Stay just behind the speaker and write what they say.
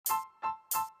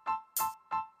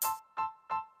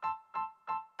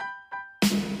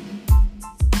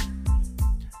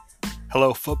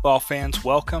Hello, football fans.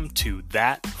 Welcome to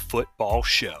That Football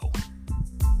Show.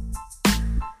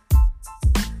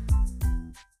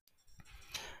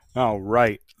 All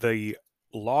right. The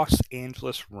Los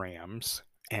Angeles Rams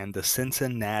and the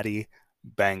Cincinnati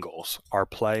Bengals are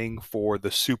playing for the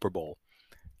Super Bowl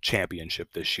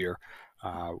championship this year.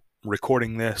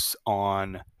 Recording this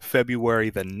on February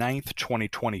the 9th,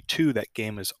 2022. That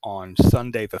game is on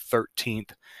Sunday the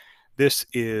 13th. This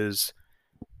is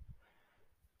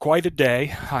quite a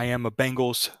day. I am a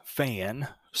Bengals fan,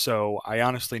 so I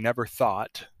honestly never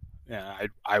thought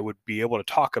I would be able to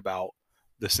talk about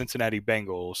the Cincinnati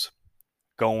Bengals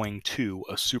going to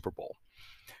a Super Bowl,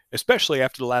 especially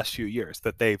after the last few years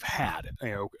that they've had.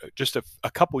 Just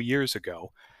a couple years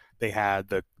ago, they had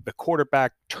the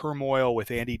quarterback turmoil with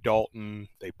Andy Dalton.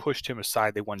 They pushed him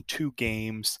aside. They won 2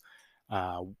 games.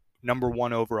 Number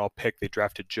 1 overall pick, they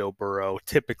drafted Joe Burrow.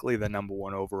 Typically, the number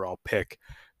 1 overall pick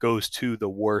goes to the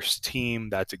worst team.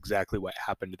 That's exactly what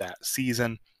happened that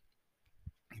season.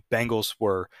 Bengals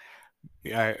were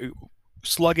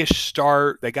sluggish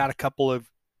start. They got a couple of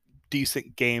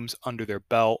decent games under their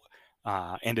belt.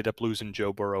 Ended up losing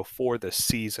Joe Burrow for the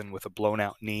season with a blown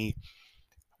out knee.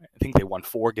 I think they won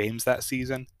 4 games that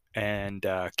season and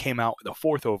came out with a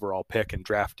 4th overall pick and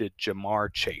drafted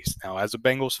Jamar Chase. Now, as a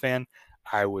Bengals fan,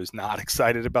 I was not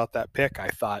excited about that pick. I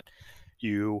thought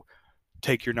you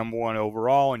take your number 1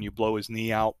 overall and you blow his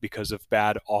knee out because of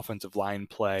bad offensive line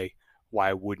play.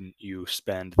 Why wouldn't you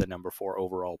spend the number 4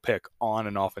 overall pick on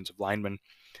an offensive lineman?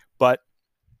 But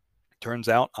turns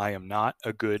out I am not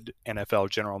a good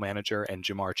NFL general manager, and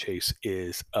Jamar Chase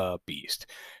is a beast.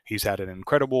 He's had an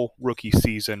incredible rookie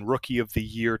season, rookie of the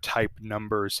year type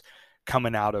numbers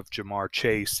coming out of Jamar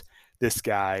Chase. This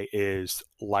guy is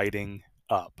lighting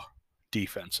up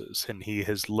defenses, and he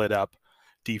has lit up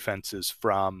defenses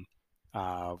from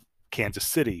Kansas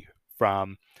City,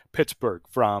 from Pittsburgh,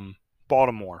 from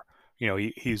Baltimore.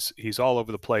 He's all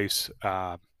over the place.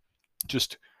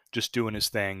 Just doing his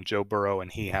thing. Joe Burrow and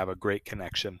he have a great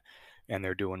connection, and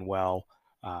they're doing well.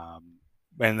 And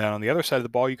then on the other side of the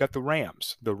ball, you got the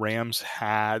Rams. The Rams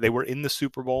they were in the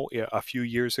Super Bowl a few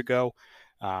years ago,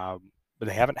 but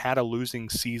they haven't had a losing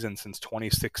season since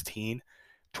 2016.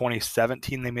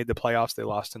 2017, they made the playoffs. They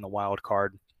lost in the wild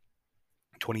card.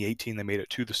 2018, they made it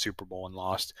to the Super Bowl and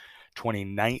lost.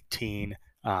 2019,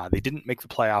 they didn't make the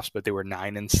playoffs, but they were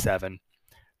 9-7.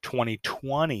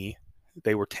 2020,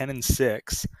 they were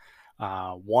 10-6.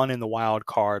 Won in the wild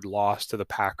card, lost to the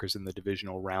Packers in the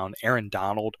divisional round. Aaron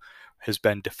Donald has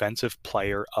been Defensive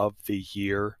Player of the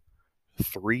Year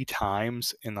 3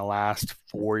 times in the last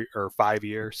 4 or 5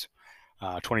 years.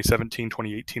 2017,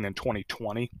 2018, and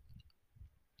 2020.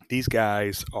 These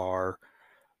guys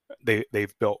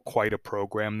they've built quite a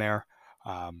program there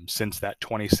since that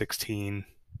 2016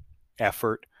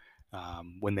 effort.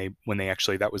 When they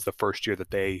actually, that was the first year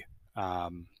that they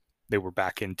were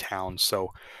back in town.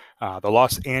 So the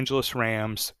Los Angeles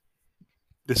Rams,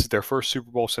 this is their first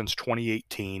Super Bowl since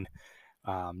 2018.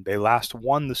 They last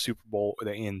won the Super Bowl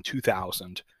in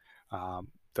 2000.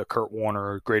 The Kurt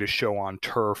Warner Greatest Show on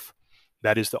Turf.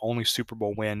 That is the only Super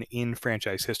Bowl win in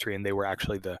franchise history, and they were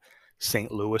actually the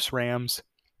St. Louis Rams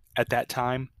at that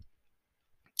time.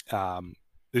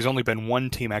 There's only been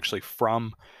one team actually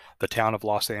from the town of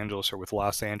Los Angeles or with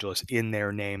Los Angeles in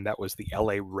their name. That was the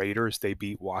LA Raiders. They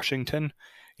beat Washington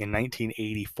in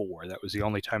 1984. That was the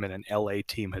only time that an LA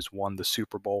team has won the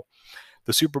Super Bowl.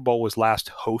 The Super Bowl was last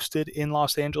hosted in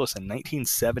Los Angeles in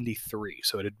 1973.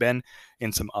 So it had been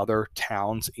in some other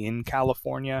towns in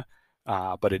California,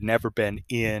 but had never been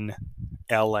in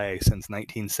LA since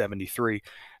 1973.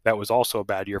 That was also a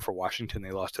bad year for Washington. They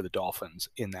lost to the Dolphins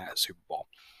in that Super Bowl.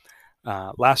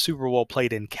 Last Super Bowl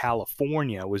played in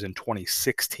California was in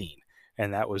 2016,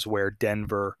 and that was where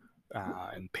Denver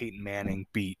and Peyton Manning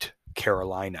beat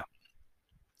Carolina,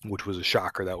 which was a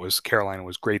shocker. Carolina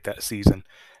was great that season.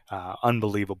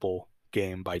 Unbelievable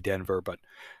game by Denver, but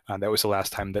that was the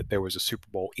last time that there was a Super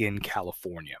Bowl in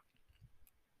California.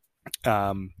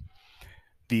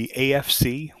 The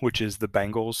AFC, which is the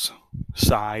Bengals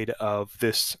side of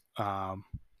this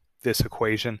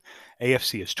equation,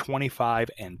 AFC is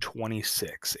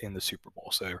 25-26 in the Super Bowl.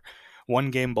 So they're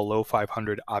 1 game below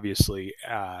 500. Obviously,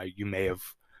 you may have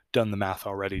done the math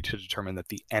already to determine that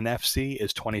the NFC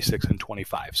is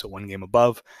 26-25. So 1 game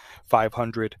above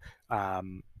 500.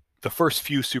 The first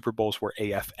few Super Bowls were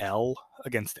AFL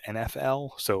against NFL.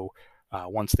 So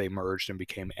once they merged and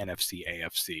became NFC,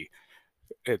 AFC,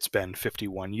 it's been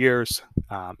 51 years,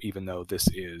 even though this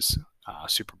is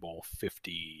Super Bowl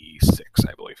 56,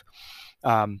 I believe.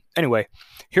 Anyway,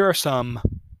 here are some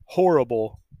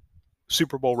horrible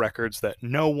Super Bowl records that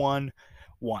no one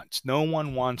wants. No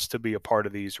one wants to be a part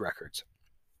of these records.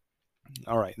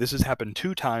 All right, this has happened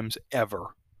 2 times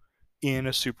ever in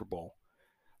a Super Bowl.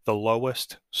 The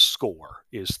lowest score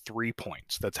is 3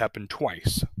 points. That's happened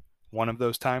twice. One of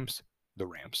those times, the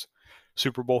Rams.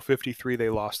 Super Bowl 53, they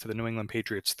lost to the New England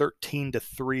Patriots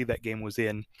 13-3. That game was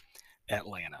in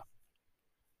Atlanta.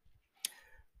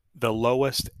 The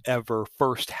lowest ever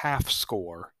first half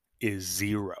score is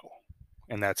 0,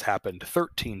 and that's happened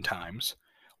 13 times.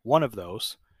 One of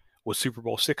those was Super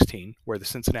Bowl 16, where the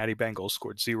Cincinnati Bengals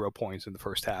scored 0 points in the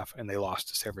first half, and they lost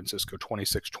to San Francisco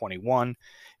 26-21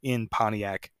 in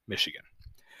Pontiac, Michigan.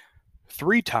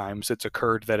 3 times it's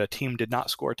occurred that a team did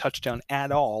not score a touchdown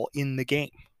at all in the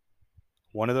game.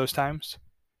 One of those times,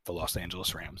 the Los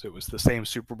Angeles Rams. It was the same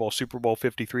Super Bowl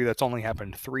 53. That's only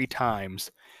happened 3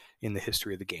 times in the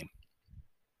history of the game.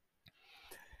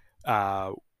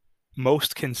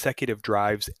 Most consecutive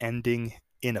drives ending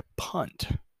in a punt.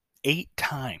 8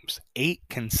 times. 8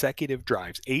 consecutive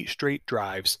drives. 8 straight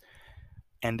drives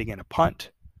ending in a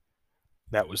punt.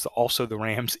 That was also the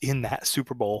Rams in that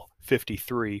Super Bowl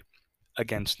 53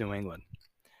 against New England.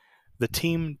 The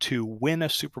team to win a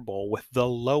Super Bowl with the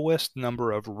lowest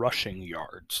number of rushing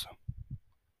yards.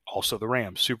 Also the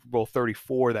Rams. Super Bowl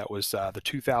 34, that was the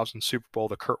 2000 Super Bowl,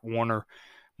 the Kurt Warner,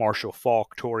 Marshall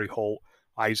Faulk, Torrey Holt,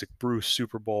 Isaac Bruce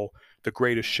Super Bowl, the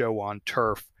greatest show on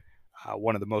turf,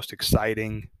 one of the most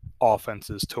exciting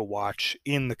offenses to watch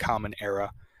in the common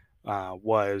era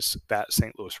was that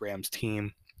St. Louis Rams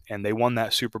team, and they won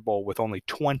that Super Bowl with only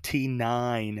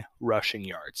 29 rushing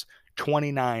yards.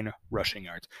 29 rushing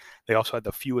yards. They also had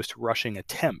the fewest rushing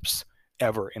attempts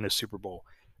ever in a Super Bowl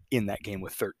in that game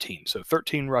with 13. So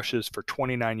 13 rushes for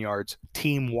 29 yards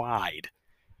team-wide,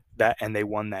 and they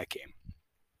won that game.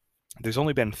 There's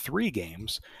only been 3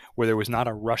 games where there was not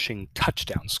a rushing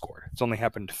touchdown scored. It's only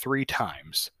happened 3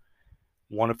 times.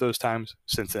 One of those times,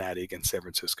 Cincinnati against San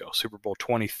Francisco. Super Bowl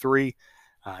 23,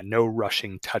 no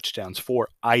rushing touchdowns for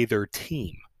either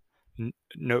team.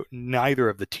 Neither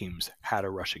of the teams had a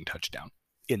rushing touchdown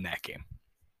in that game.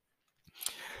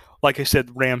 Like I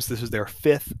said, Rams, this is their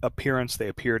 5th appearance. They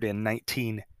appeared in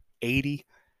 1980.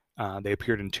 They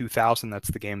appeared in 2000.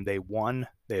 That's the game they won.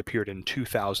 They appeared in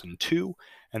 2002.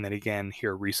 And then again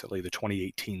here recently, the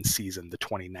 2018 season, the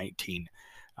 2019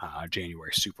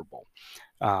 January Super Bowl.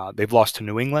 They've lost to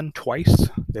New England twice.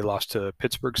 They lost to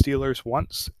Pittsburgh Steelers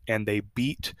once. And they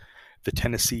beat the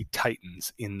Tennessee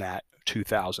Titans in that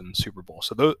 2000 Super Bowl.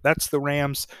 So that's the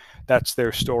Rams. That's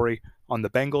their story. On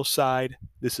the Bengals side,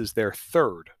 this is their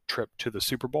 3rd trip to the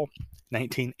Super Bowl,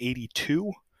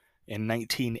 1982 and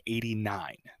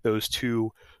 1989. Those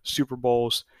 2 Super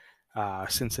Bowls,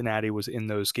 Cincinnati was in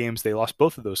those games. They lost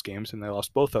both of those games, and they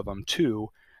lost both of them to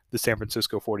the San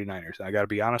Francisco 49ers. And I got to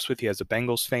be honest with you, as a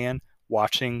Bengals fan,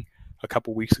 watching a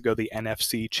couple weeks ago the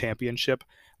NFC Championship,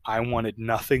 I wanted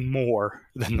nothing more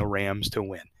than the Rams to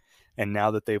win. And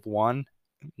now that they've won,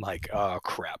 like, oh,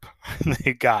 crap.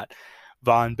 They got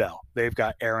Von Bell. They've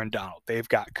got Aaron Donald. They've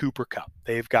got Cooper Kupp.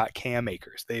 They've got Cam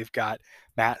Akers. They've got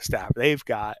Matt Stafford. They've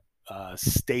got a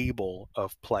stable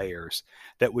of players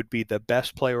that would be the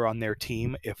best player on their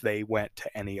team if they went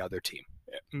to any other team.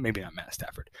 Maybe not Matt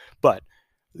Stafford, but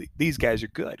these guys are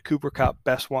good. Cooper Kupp,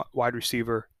 best wide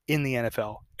receiver in the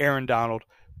NFL. Aaron Donald,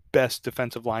 best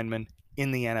defensive lineman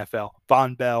in the NFL.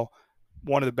 Von Bell,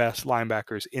 one of the best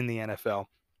linebackers in the NFL.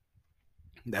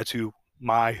 That's who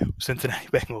my Cincinnati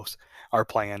Bengals are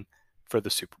playing for the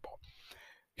Super Bowl.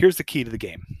 Here's the key to the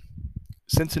game.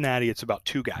 Cincinnati, it's about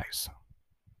 2 guys.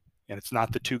 And it's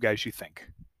not the 2 guys you think.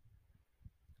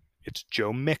 It's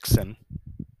Joe Mixon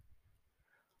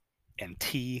and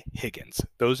T. Higgins.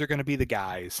 Those are going to be the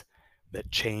guys that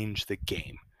change the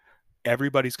game.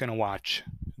 Everybody's going to watch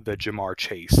the Jamar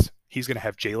Chase. He's going to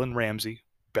have Jalen Ramsey,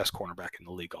 best cornerback in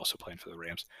the league, also playing for the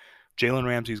Rams. Jalen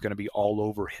Ramsey is going to be all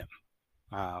over him.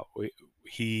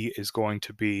 He is going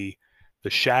to be the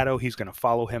shadow. He's going to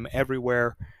follow him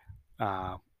everywhere.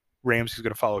 Ramsey's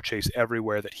going to follow Chase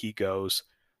everywhere that he goes.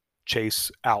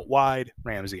 Chase out wide,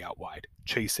 Ramsey out wide.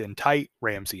 Chase in tight,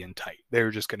 Ramsey in tight. They're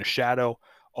just going to shadow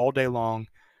all day long,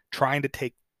 trying to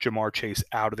take Jamar Chase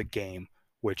out of the game,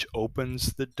 which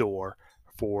opens the door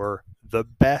for the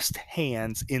best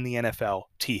hands in the NFL,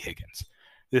 T. Higgins.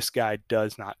 This guy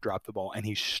does not drop the ball, and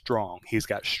he's strong. He's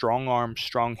got strong arms,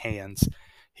 strong hands.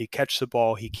 He catches the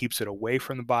ball. He keeps it away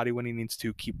from the body when he needs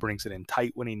to, brings it in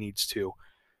tight when he needs to.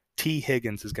 T.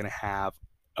 Higgins is going to have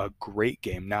a great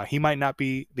game. Now, he might not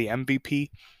be the MVP.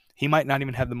 He might not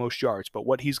even have the most yards, but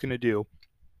what he's going to do,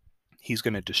 he's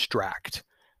going to distract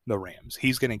the Rams.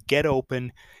 He's going to get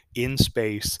open in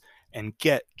space and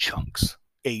get chunks,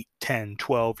 8, 10,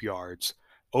 12 yards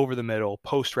over the middle,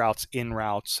 post routes, in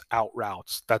routes, out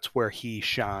routes. That's where he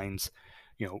shines.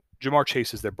 Jamar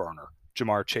Chase is their burner.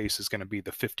 Jamar Chase is going to be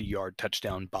the 50-yard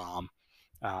touchdown bomb.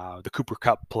 The Cooper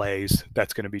Kupp plays,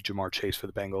 that's going to be Jamar Chase for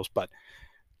the Bengals. But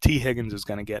T. Higgins is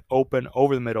going to get open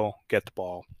over the middle, get the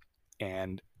ball,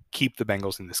 and keep the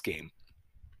Bengals in this game.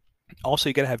 Also,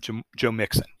 you got to have Joe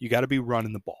Mixon. You got to be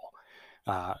running the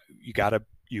ball.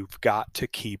 You've got to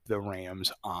keep the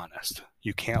Rams honest.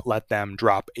 You can't let them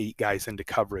drop 8 guys into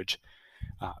coverage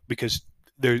because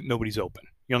nobody's open.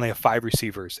 You only have 5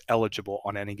 receivers eligible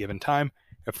on any given time.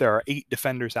 If there are 8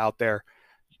 defenders out there,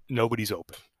 nobody's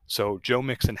open. So Joe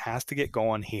Mixon has to get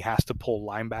going. He has to pull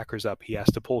linebackers up. He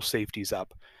has to pull safeties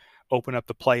up. Open up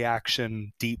the play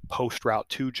action, deep post route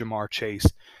to Jamar Chase.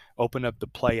 Open up the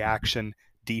play action,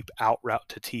 deep out route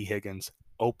to T. Higgins.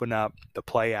 Open up the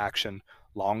play action,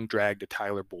 long drag to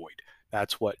Tyler Boyd.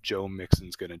 That's what Joe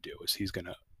Mixon's going to do, is he's going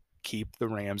to keep the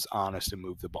Rams honest and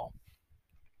move the ball.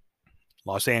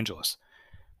 Los Angeles,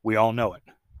 we all know it.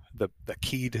 The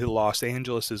key to Los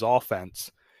Angeles'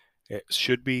 offense, it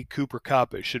should be Cooper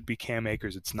Kupp. It should be Cam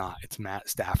Akers. It's not. It's Matt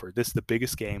Stafford. This is the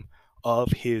biggest game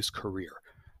of his career.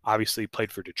 Obviously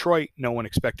played for Detroit. No one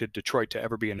expected Detroit to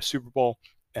ever be in a Super Bowl,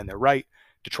 and they're right.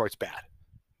 Detroit's bad.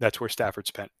 That's where Stafford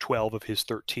spent 12 of his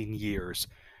 13 years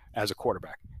as a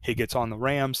quarterback. He gets on the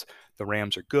Rams. The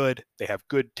Rams are good. They have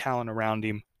good talent around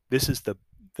him. This is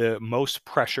the most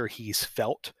pressure he's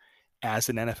felt as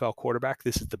an NFL quarterback.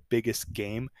 This is the biggest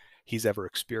game he's ever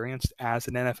experienced as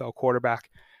an NFL quarterback.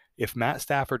 If Matt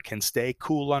Stafford can stay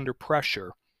cool under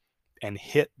pressure and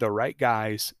hit the right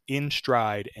guys in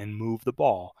stride and move the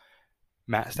ball,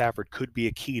 Matt Stafford could be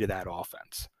a key to that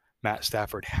offense. Matt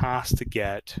Stafford has to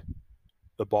get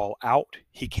the ball out.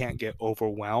 He can't get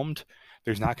overwhelmed.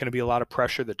 There's not going to be a lot of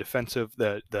pressure.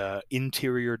 The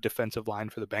interior defensive line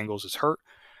for the Bengals is hurt.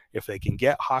 If they can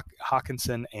get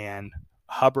Hawkinson and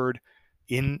Hubbard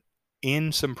in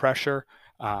some pressure,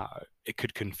 it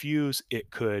could confuse. It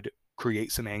could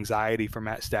create some anxiety for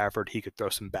Matt Stafford. He could throw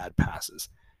some bad passes.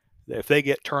 If they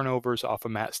get turnovers off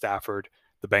of Matt Stafford,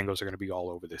 the Bengals are going to be all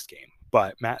over this game.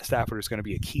 But Matt Stafford is going to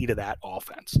be a key to that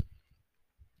offense.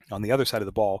 On the other side of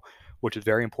the ball, which is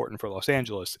very important for Los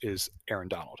Angeles, is Aaron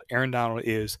Donald. Aaron Donald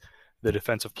is the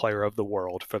defensive player of the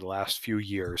world for the last few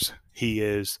years. He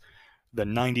is the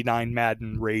 99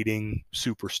 Madden rating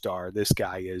superstar. This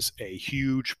guy is a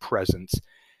huge presence.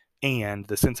 And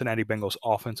the Cincinnati Bengals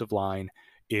offensive line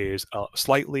is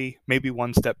slightly, maybe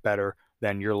one step better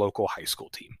than your local high school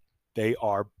team. They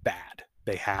are bad.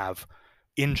 They have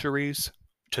injuries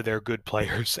to their good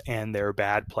players, and their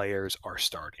bad players are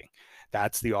starting.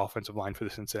 That's the offensive line for the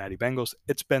Cincinnati Bengals.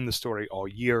 It's been the story all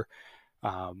year.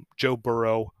 Joe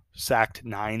Burrow sacked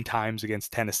 9 times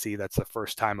against Tennessee. That's the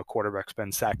first time a quarterback's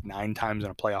been sacked 9 times in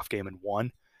a playoff game and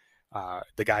won.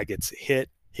 The guy gets hit,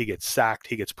 he gets sacked,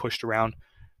 he gets pushed around.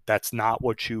 That's not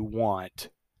what you want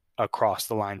across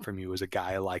the line from you as a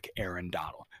guy like Aaron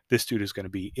Donald. This dude is going to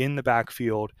be in the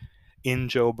backfield, in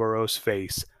Joe Burrow's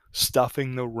face,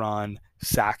 stuffing the run,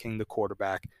 sacking the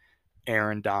quarterback.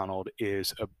 Aaron Donald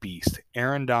is a beast.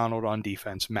 Aaron Donald on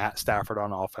defense, Matt Stafford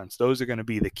on offense. Those are going to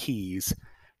be the keys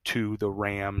to the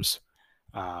Rams.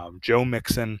 Joe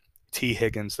Mixon, T.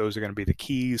 Higgins, those are going to be the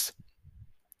keys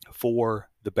for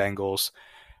the Bengals.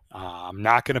 I'm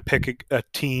not going to pick a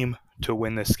team to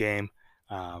win this game,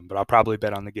 but I'll probably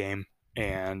bet on the game.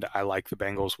 And I like the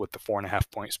Bengals with the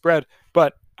 4.5-point spread,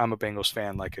 but I'm a Bengals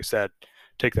fan. Like I said,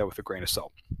 take that with a grain of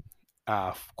salt.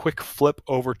 Quick flip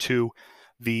over to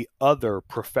the other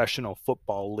professional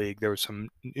football league. There was some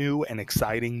new and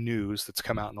exciting news that's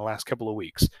come out in the last couple of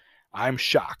weeks. I'm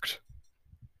shocked.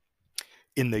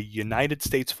 In the United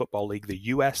States Football League, the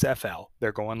USFL,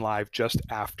 they're going live just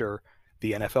after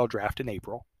the NFL draft in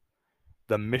April.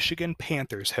 The Michigan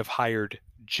Panthers have hired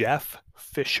Jeff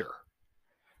Fisher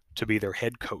to be their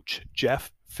head coach.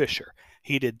 Jeff Fisher.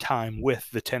 He did time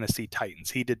with the Tennessee Titans.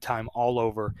 He did time all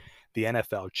over the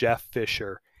NFL. Jeff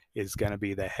Fisher is going to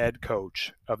be the head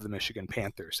coach of the Michigan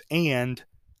Panthers. And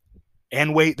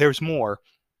wait, there's more.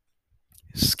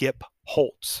 Skip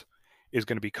Holtz is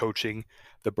going to be coaching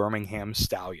the Birmingham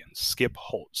Stallions. Skip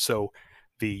Holtz. So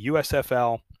the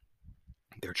USFL,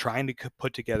 they're trying to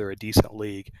put together a decent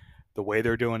league. The way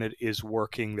they're doing it is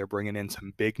working. They're bringing in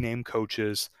some big name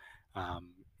coaches.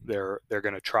 They're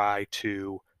going to try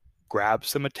to grab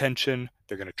some attention.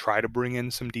 They're going to try to bring in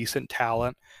some decent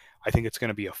talent. I think it's going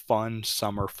to be a fun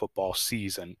summer football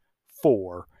season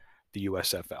for the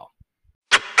USFL.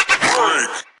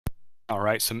 All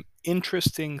right, some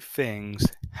interesting things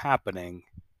happening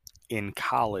in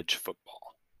college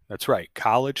football. That's right,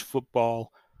 college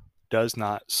football does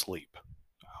not sleep.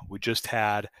 We just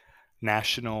had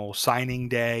National Signing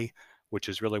Day, which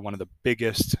is really one of the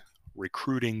biggest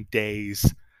recruiting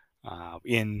days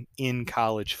in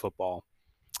college football.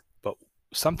 But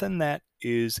something that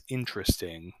is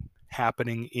interesting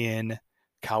happening in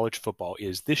college football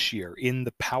is this year in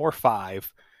the Power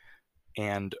Five,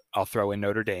 and I'll throw in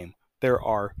Notre Dame, there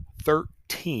are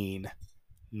 13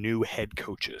 new head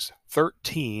coaches.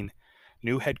 13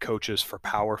 new head coaches for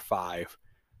Power Five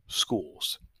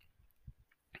schools.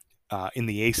 In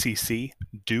the ACC,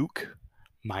 Duke,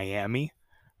 Miami,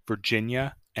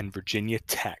 Virginia, and Virginia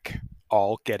Tech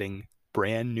all getting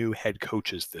brand new head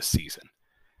coaches this season.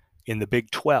 In the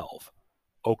Big 12,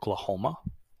 Oklahoma,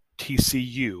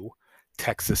 TCU,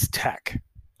 Texas Tech,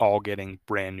 all getting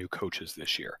brand new coaches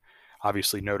this year.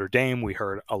 Obviously, Notre Dame, we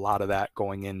heard a lot of that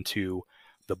going into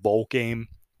the bowl game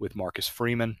with Marcus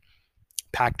Freeman.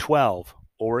 Pac-12,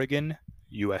 Oregon,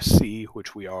 USC,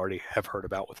 which we already have heard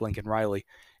about with Lincoln Riley,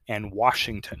 and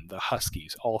Washington, the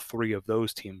Huskies, all three of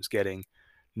those teams getting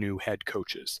new head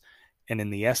coaches. And in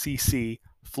the SEC,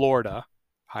 Florida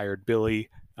hired Billy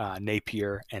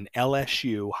Napier, and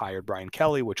LSU hired Brian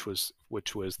Kelly, which was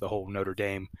the whole Notre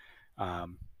Dame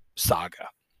saga.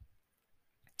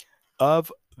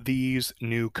 Of these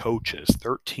new coaches,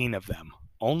 13 of them,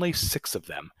 only 6 of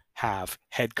them have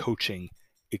head coaching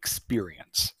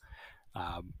experience.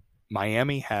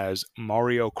 Miami has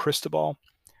Mario Cristobal.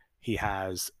 He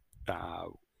has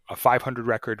a 500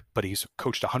 record, but he's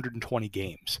coached 120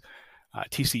 games.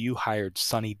 TCU hired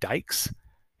Sonny Dykes.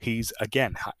 He's,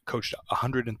 again, coached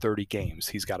 130 games.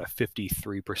 He's got a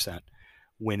 53%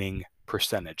 winning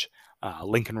percentage.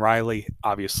 Lincoln Riley,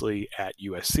 obviously, at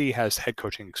USC has head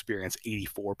coaching experience,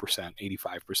 84%,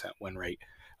 85% win rate.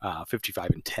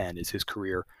 55-10 is his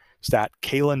career stat.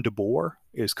 Kalen DeBoer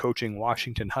is coaching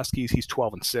Washington Huskies. He's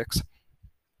 12-6.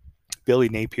 Billy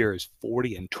Napier is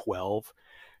 40-12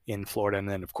 in Florida. And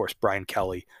then, of course, Brian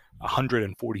Kelly,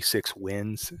 146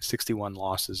 wins, 61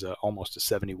 losses, almost a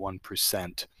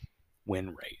 71% win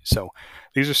rate. So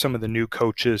these are some of the new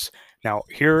coaches. Now,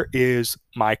 here is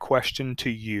my question to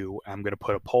you. I'm going to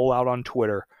put a poll out on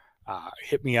Twitter.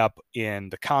 Hit me up in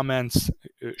the comments.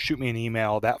 Shoot me an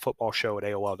email,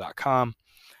 thatfootballshow@aol.com.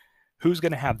 Who's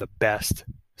going to have the best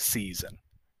season?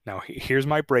 Now, here's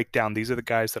my breakdown. These are the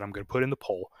guys that I'm going to put in the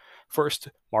poll. First,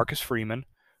 Marcus Freeman.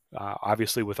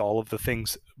 Obviously, with all of the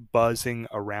things buzzing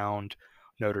around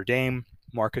Notre Dame,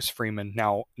 Marcus Freeman.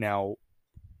 Now,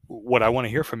 what I want to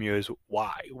hear from you is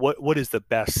why. What is the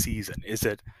best season? Is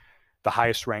it the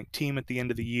highest ranked team at the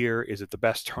end of the year? Is it the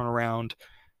best turnaround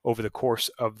over the course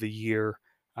of the year?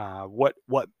 What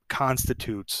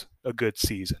constitutes a good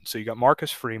season? So you got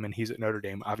Marcus Freeman. He's at Notre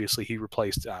Dame. Obviously, he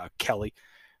replaced Kelly.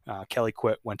 Kelly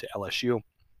quit, went to LSU.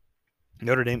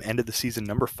 Notre Dame ended the season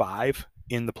number 5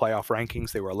 in the playoff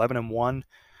rankings. They were 11-1,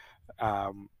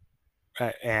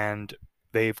 and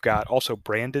they've got also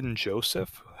Brandon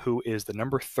Joseph, who is the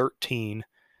number 13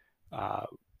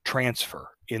 transfer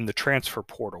in the transfer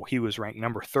portal. He was ranked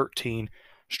number 13,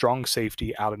 strong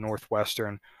safety out of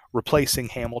Northwestern, replacing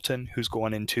Hamilton, who's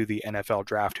going into the NFL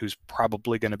draft, who's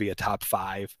probably going to be a top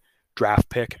 5 draft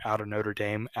pick out of Notre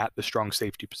Dame at the strong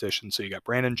safety position. So you got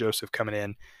Brandon Joseph coming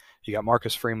in. You got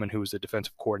Marcus Freeman, who was the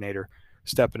defensive coordinator,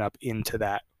 stepping up into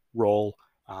that role.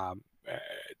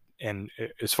 And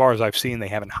as far as I've seen, they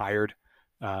haven't hired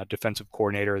defensive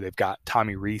coordinator. They've got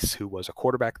Tommy Reese, who was a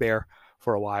quarterback there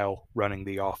for a while, running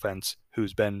the offense,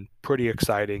 who's been pretty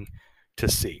exciting to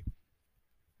see.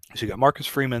 So you got Marcus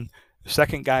Freeman. The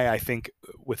second guy, I think,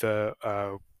 with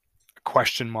a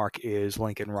question mark is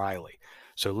Lincoln Riley.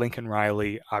 So Lincoln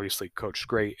Riley obviously coached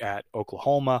great at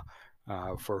Oklahoma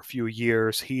for a few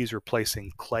years. He's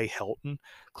replacing Clay Helton.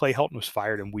 Clay Helton was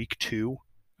fired in week 2.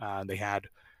 They had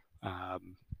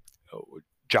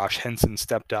Josh Henson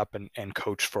stepped up and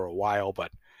coached for a while,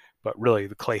 but really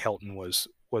the Clay Helton was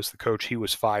the coach. He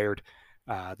was fired.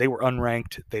 They were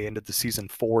unranked. They ended the season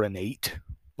 4-8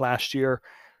 last year.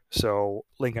 So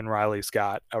Lincoln Riley's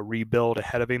got a rebuild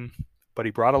ahead of him, but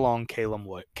he brought along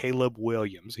Caleb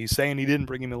Williams. He's saying he didn't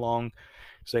bring him along,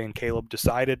 saying Caleb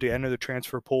decided to enter the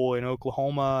transfer pool in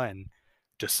Oklahoma and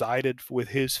decided with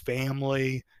his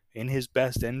family in his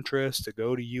best interest to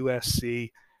go to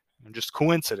USC. And just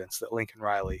coincidence that Lincoln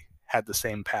Riley had the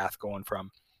same path going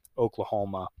from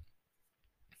Oklahoma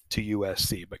to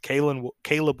USC. But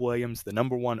Caleb Williams, the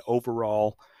number 1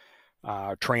 overall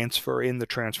transfer in the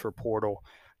transfer portal,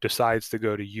 decides to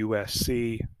go to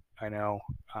USC. I know,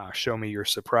 show me your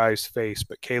surprised face,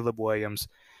 but Caleb Williams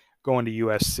going to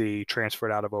USC,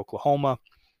 transferred out of Oklahoma.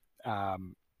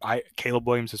 Caleb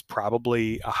Williams is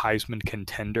probably a Heisman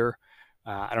contender.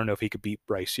 I don't know if he could beat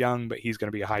Bryce Young, but he's going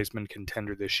to be a Heisman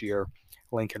contender this year.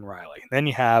 Lincoln Riley. Then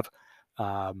you have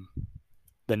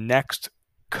The next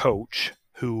coach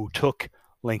who took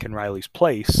Lincoln Riley's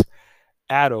place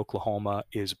at Oklahoma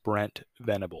is Brent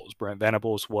Venables. Brent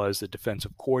Venables was the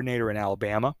defensive coordinator in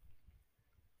Alabama.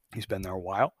 He's been there a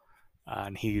while,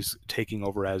 and he's taking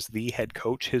over as the head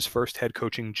coach, his first head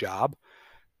coaching job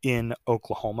in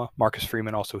Oklahoma. Marcus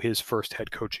Freeman, also his first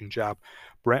head coaching job.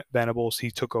 Brent Venables, he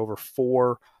took over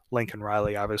for Lincoln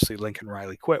Riley. Obviously, Lincoln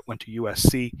Riley quit, went to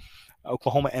USC.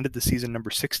 Oklahoma ended the season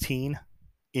number 16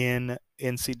 in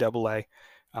NCAA.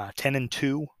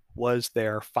 10-2 was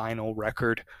their final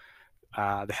record.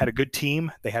 They had a good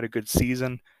team. They had a good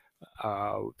season.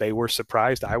 They were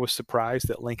surprised. I was surprised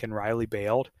that Lincoln Riley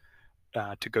bailed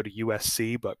to go to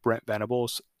USC, but Brent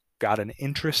Venables got an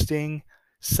interesting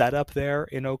setup there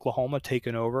in Oklahoma,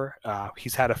 taken over.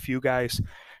 He's had a few guys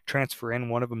transfer in.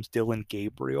 One of them's Dylan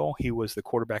Gabriel. He was the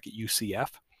quarterback at UCF,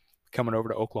 coming over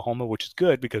to Oklahoma, which is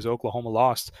good because Oklahoma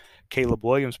lost Caleb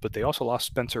Williams, but they also lost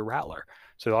Spencer Rattler.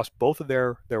 So they lost both of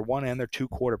their one and their two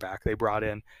quarterback. They brought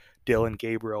in Dylan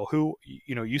Gabriel, who,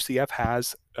 UCF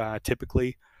has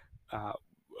typically a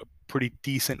pretty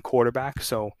decent quarterback.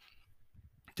 So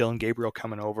Dylan Gabriel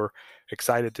coming over,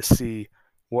 excited to see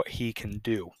what he can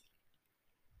do.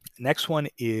 Next one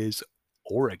is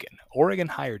Oregon. Oregon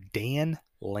hired Dan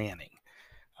Lanning.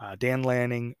 Dan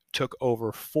Lanning took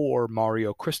over for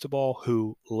Mario Cristobal,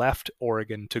 who left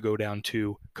Oregon to go down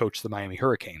to coach the Miami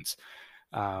Hurricanes.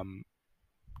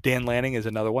 Dan Lanning is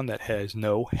another one that has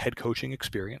no head coaching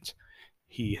experience.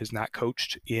 He has not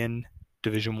coached in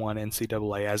Division I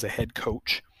NCAA as a head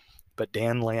coach, but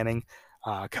Dan Lanning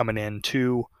coming in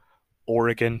to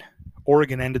Oregon.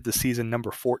 Oregon ended the season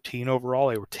number 14 overall.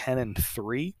 They were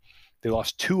 10-3. They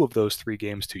lost 2 of those 3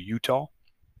 games to Utah,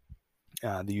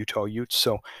 the Utah Utes.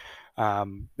 So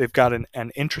they've got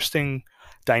an interesting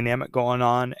dynamic going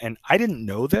on. And I didn't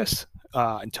know this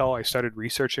until I started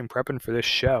researching, prepping for this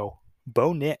show.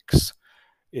 Bo Nix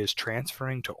is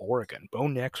transferring to Oregon. Bo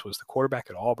Nix was the quarterback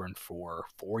at Auburn for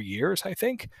 4 years, I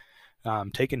think,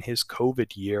 taking his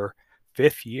COVID year,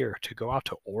 5th year, to go out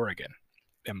to Oregon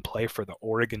and play for the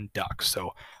Oregon Ducks.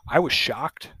 So I was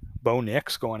shocked, Bo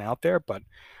Nix going out there, but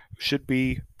should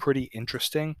be pretty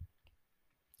interesting.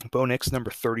 Bo Nix,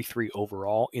 number 33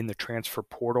 overall in the transfer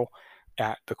portal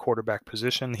at the quarterback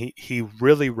position. He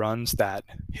really runs that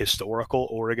historical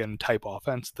Oregon type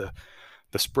offense, the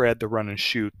spread, the run and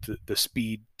shoot, the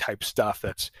speed type stuff.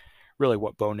 That's really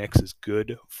what Bo Nix is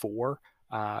good for.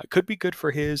 Could be good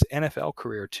for his NFL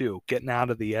career too, getting out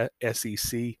of the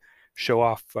SEC, show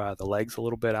off the legs a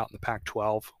little bit out in the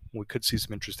Pac-12. We could see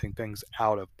some interesting things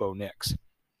out of Bo Nix.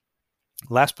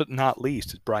 Last but not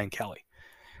least is Brian Kelly.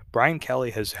 Brian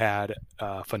Kelly has had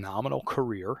a phenomenal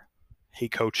career. He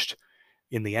coached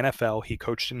in the NFL. He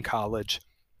coached in college,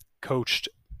 coached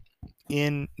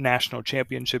in national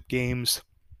championship games.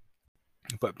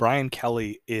 But Brian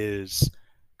Kelly is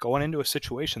going into a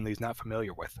situation that he's not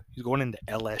familiar with. He's going into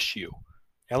LSU.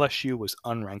 LSU was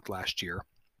unranked last year.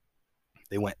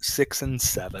 They went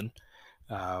 6-7.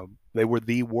 They were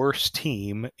the worst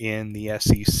team in the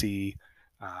SEC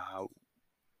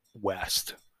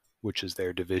West, which is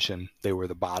their division. They were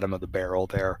the bottom of the barrel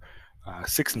there.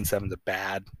 6-7 is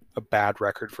a bad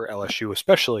record for LSU,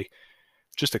 especially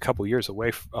just a couple years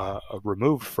away,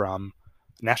 removed from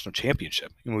national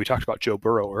championship. We talked about Joe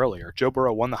Burrow earlier. Joe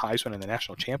Burrow won the Heisman in the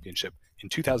national championship in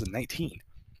 2019.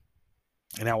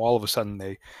 And now all of a sudden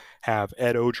they have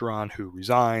Ed Ogeron, who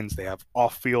resigns. They have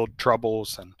off-field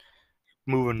troubles and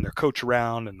moving their coach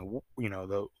around, and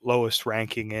the lowest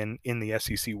ranking in the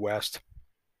SEC West.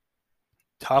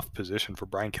 Tough position for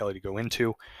Brian Kelly to go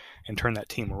into and turn that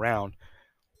team around.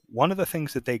 One of the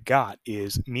things that they got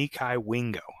is Mekhi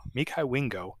Wingo. Mekhi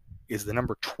Wingo is the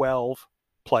number 12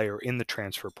 player in the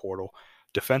transfer portal,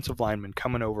 defensive lineman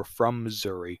coming over from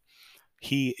Missouri.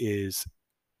 He's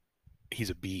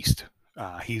a beast.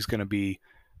 He's going to be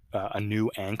a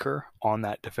new anchor on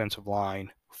that defensive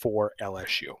line for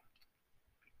LSU.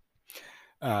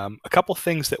 A couple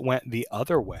things that went the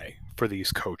other way for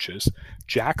these coaches.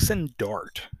 Jackson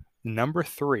Dart, number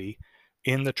 3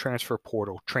 in the transfer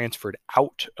portal, transferred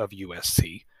out of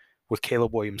USC. With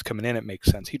Caleb Williams coming in, it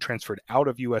makes sense. He transferred out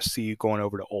of USC, going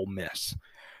over to Ole Miss.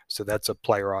 So that's a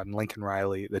player on Lincoln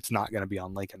Riley that's not going to be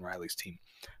on Lincoln Riley's team.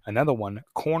 Another one,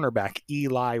 cornerback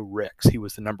Eli Ricks. He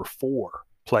was the number 4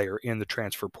 player in the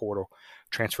transfer portal,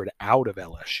 transferred out of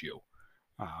LSU.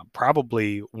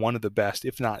 Probably one of the best,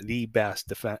 if not the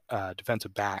best,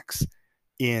 defensive backs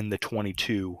in the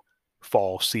 22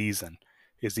 fall season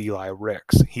is Eli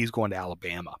Ricks. He's going to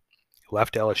Alabama. He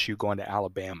left LSU, going to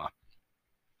Alabama.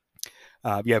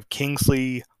 You have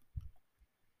Kingsley,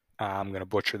 I'm going to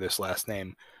butcher this last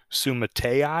name,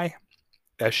 Sumatai.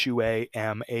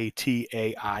 Shumataia.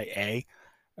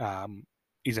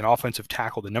 He's an offensive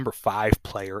tackle, the number 5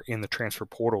 player in the transfer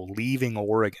portal, leaving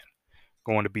Oregon,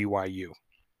 going to BYU.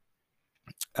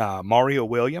 Mario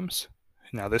Williams.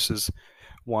 Now this is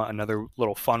another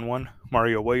little fun one.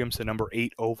 Mario Williams, the number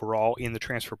 8 overall in the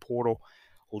transfer portal,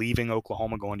 leaving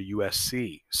Oklahoma, going to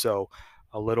USC. So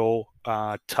a little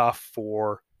tough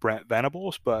for Brent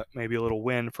Venables, but maybe a little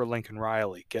win for Lincoln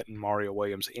Riley, getting Mario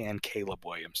Williams and Caleb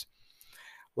Williams.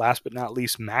 Last but not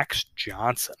least, Max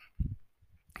Johnson,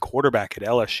 quarterback at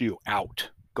LSU, out,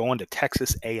 going to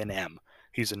Texas A&M.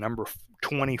 He's a number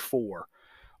 24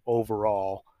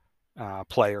 overall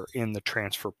player in the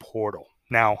transfer portal.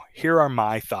 Now, here are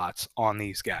my thoughts on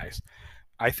these guys.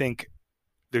 I think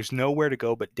there's nowhere to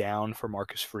go but down for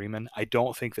Marcus Freeman. I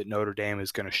don't think that Notre Dame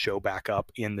is going to show back up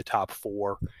in the top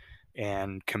 4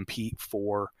 and compete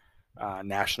for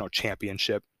national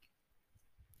championship.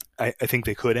 I think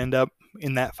they could end up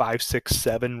in that 5, 6,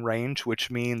 7 range,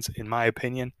 which means, in my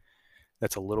opinion,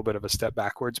 that's a little bit of a step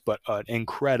backwards, but an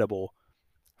incredible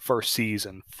first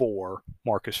season for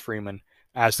Marcus Freeman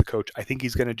as the coach. I think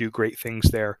he's going to do great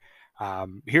things there.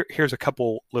 Here's a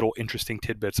couple little interesting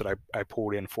tidbits that I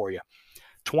pulled in for you.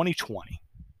 2020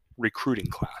 recruiting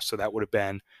class. So that would have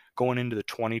been going into the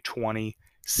 2020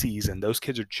 season. Those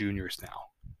kids are juniors now.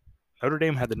 Notre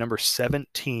Dame had the number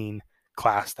 17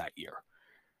 class that year.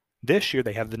 This year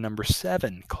they have the number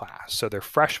 7 class. So their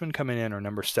freshmen coming in are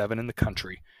number 7 in the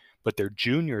country, but their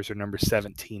juniors are number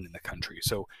 17 in the country.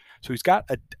 So he's got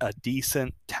a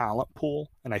decent talent pool,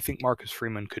 and I think Marcus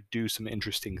Freeman could do some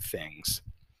interesting things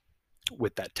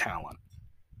with that talent.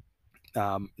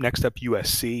 Next up,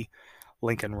 USC,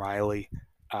 Lincoln Riley.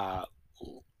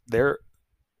 They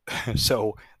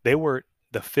were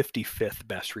the 55th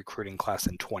best recruiting class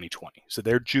in 2020. So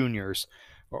their juniors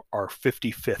are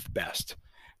 55th best.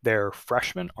 Their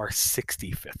freshmen are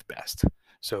 65th best.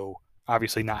 So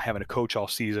obviously not having a coach all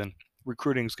season,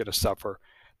 recruiting is going to suffer.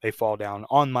 They fall down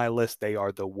on my list. They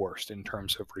are the worst in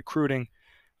terms of recruiting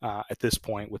at this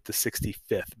point, with the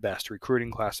 65th best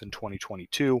recruiting class in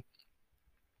 2022.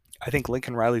 I think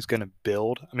Lincoln Riley's going to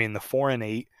build. I mean, the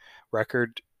 4-8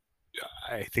 record,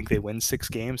 I think they win 6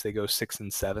 games. They go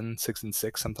 6-7,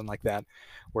 6-6, something like that,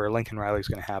 where Lincoln Riley's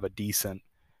going to have a decent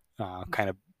kind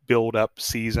of build up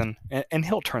season, and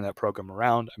he'll turn that program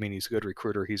around. I mean, he's a good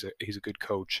recruiter. He's a good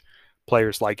coach.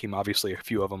 Players like him. Obviously, a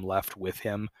few of them left with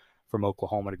him from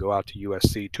Oklahoma to go out to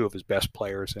USC. 2 of his best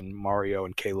players in Mario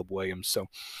and Caleb Williams. So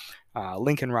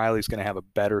Lincoln Riley's going to have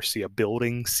a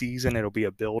building season. It'll be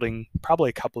a building probably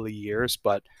a couple of years,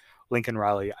 but Lincoln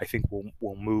Riley, I think,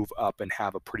 will move up and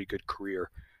have a pretty good career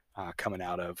coming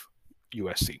out of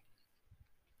USC.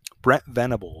 Brent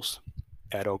Venables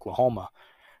at Oklahoma.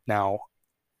 Now,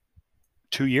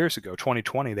 2 years ago,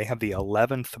 2020, they have the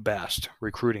 11th best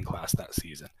recruiting class that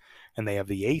season, and they have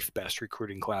the 8th best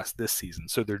recruiting class this season.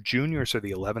 So their juniors are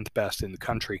the 11th best in the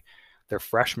country. Their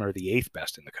freshmen are the 8th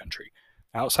best in the country.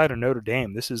 Outside of Notre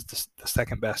Dame, this is the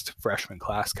second best freshman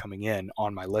class coming in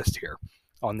on my list here,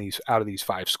 out of these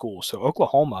 5 schools. So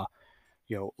Oklahoma,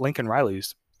 Lincoln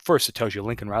Riley's, first it tells you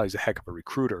Lincoln Riley's a heck of a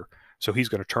recruiter, so he's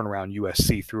going to turn around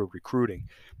USC through recruiting.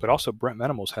 But also Brent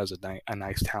Venables has a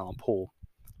nice talent pool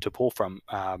to pull from.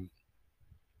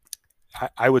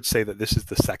 I would say that this is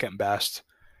the second best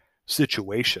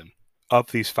situation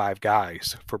of these 5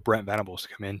 guys for Brent Venables to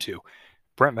come into.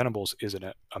 Brent Venables is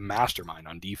a mastermind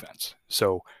on defense.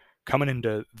 So coming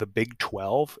into the Big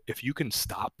 12, if you can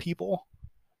stop people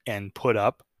and put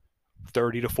up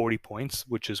 30 to 40 points,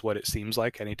 which is what it seems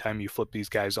like anytime you flip these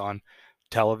guys on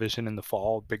television in the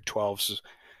fall, Big 12's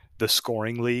the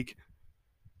scoring league.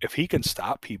 If he can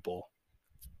stop people,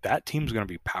 that team's going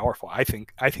to be powerful. I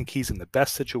think he's in the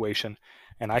best situation,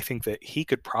 and I think that he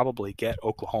could probably get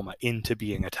Oklahoma into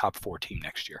being a top 4 team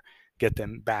next year, get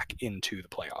them back into the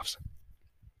playoffs.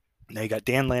 Now you got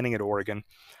Dan Lanning at Oregon.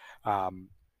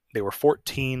 They were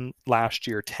 14 last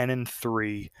year,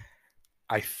 10-3.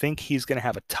 I think he's going to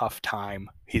have a tough time.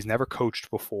 He's never coached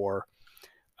before.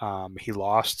 He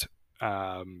lost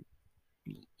one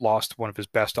of his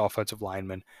best offensive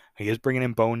linemen. He is bringing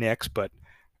in Bo Nix, but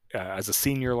as a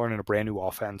senior learning a brand new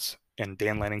offense, and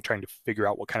Dan Lanning trying to figure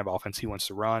out what kind of offense he wants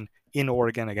to run in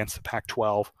Oregon against the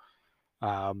Pac-12.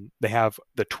 They have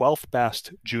the 12th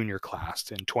best junior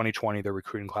class. In 2020, their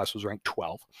recruiting class was ranked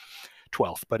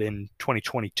 12th. But in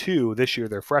 2022, this year,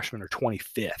 their freshmen are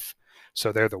 25th.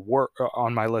 So they're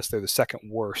on my list. They're the second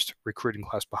worst recruiting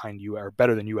class behind or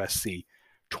better than USC.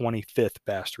 25th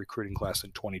best recruiting class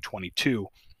in 2022.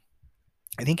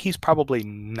 I think he's probably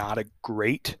not a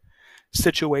great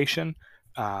situation.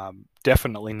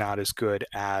 Definitely not as good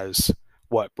as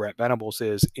what Brett Venables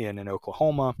is in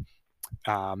Oklahoma.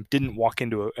 Didn't walk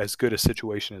into as good a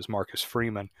situation as Marcus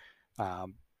Freeman.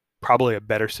 Probably a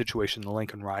better situation than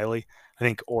Lincoln Riley. I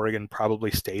think Oregon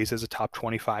probably stays as a top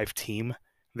 25 team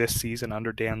this season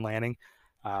under Dan Lanning,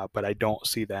 but I don't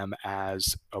see them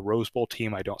as a Rose Bowl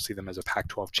team. I don't see them as a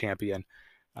Pac-12 champion.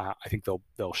 I think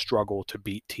they'll struggle to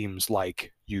beat teams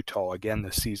like Utah again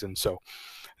this season. So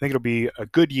I think it'll be a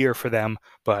good year for them,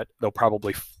 but they'll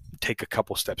probably take a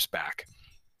couple steps back.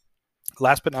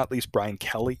 Last but not least, Brian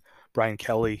Kelly. Brian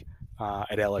Kelly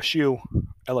at LSU.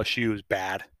 LSU is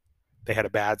bad. They had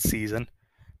a bad season,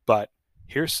 but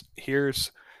here's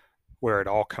where it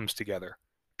all comes together.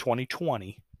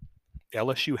 2020,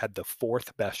 LSU had the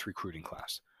 4th best recruiting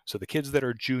class. So the kids that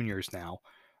are juniors now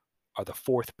are the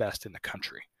 4th best in the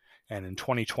country. And in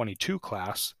 2022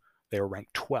 class, they were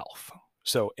ranked 12th.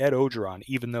 So Ed Ogeron,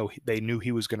 even though they knew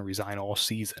he was going to resign all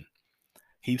season,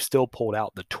 he still pulled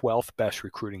out the 12th best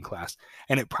recruiting class.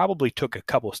 And it probably took a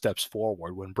couple steps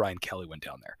forward when Brian Kelly went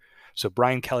down there. So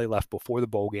Brian Kelly left before the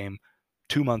bowl game,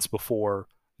 2 months before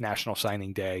National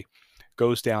Signing Day,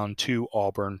 goes down to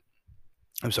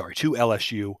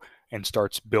LSU, and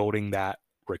starts building that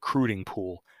recruiting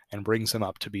pool and brings them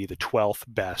up to be the 12th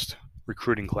best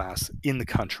recruiting class in the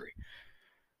country.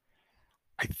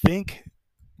 I think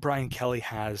Brian Kelly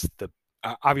has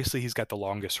obviously he's got the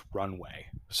longest runway.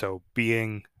 So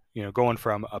going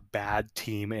from a bad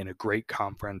team in a great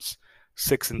conference,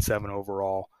 6-7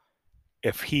 overall,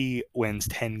 if he wins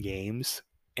 10 games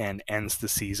and ends the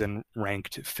season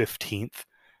ranked 15th,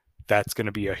 that's going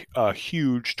to be a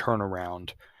huge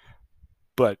turnaround.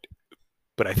 But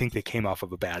I think they came off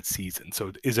of a bad season.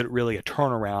 So is it really a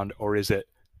turnaround, or is it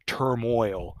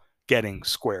turmoil getting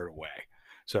squared away?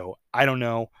 So I don't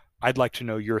know. I'd like to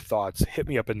know your thoughts. Hit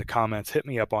me up in the comments. Hit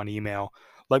me up on email.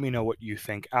 Let me know what you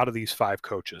think. Out of these 5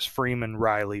 coaches, Freeman,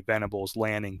 Riley, Venables,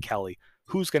 Lanning, Kelly,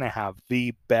 who's going to have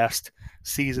the best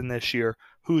season this year?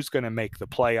 Who's going to make the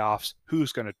playoffs?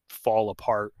 Who's going to fall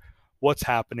apart? What's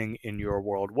happening in your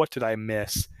world? What did I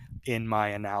miss in my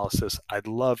analysis? I'd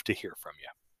love to hear from you.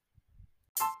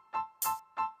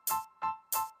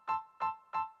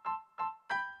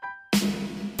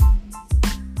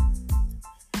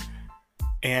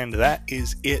 And that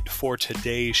is it for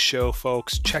today's show,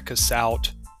 folks. Check us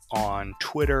out on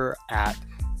Twitter at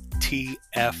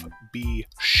TFB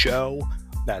Show.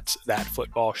 That's That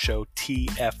Football Show,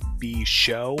 TFB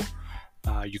Show.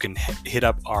 You can hit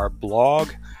up our blog,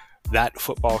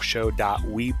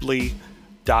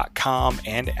 thatfootballshow.weebly.com.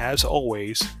 And as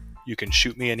always, you can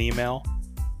shoot me an email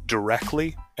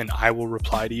directly and I will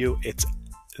reply to you. It's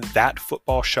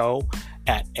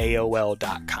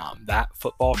thatfootballshow@AOL.com.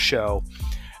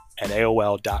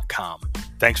 Thatfootballshow@AOL.com.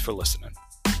 Thanks for listening.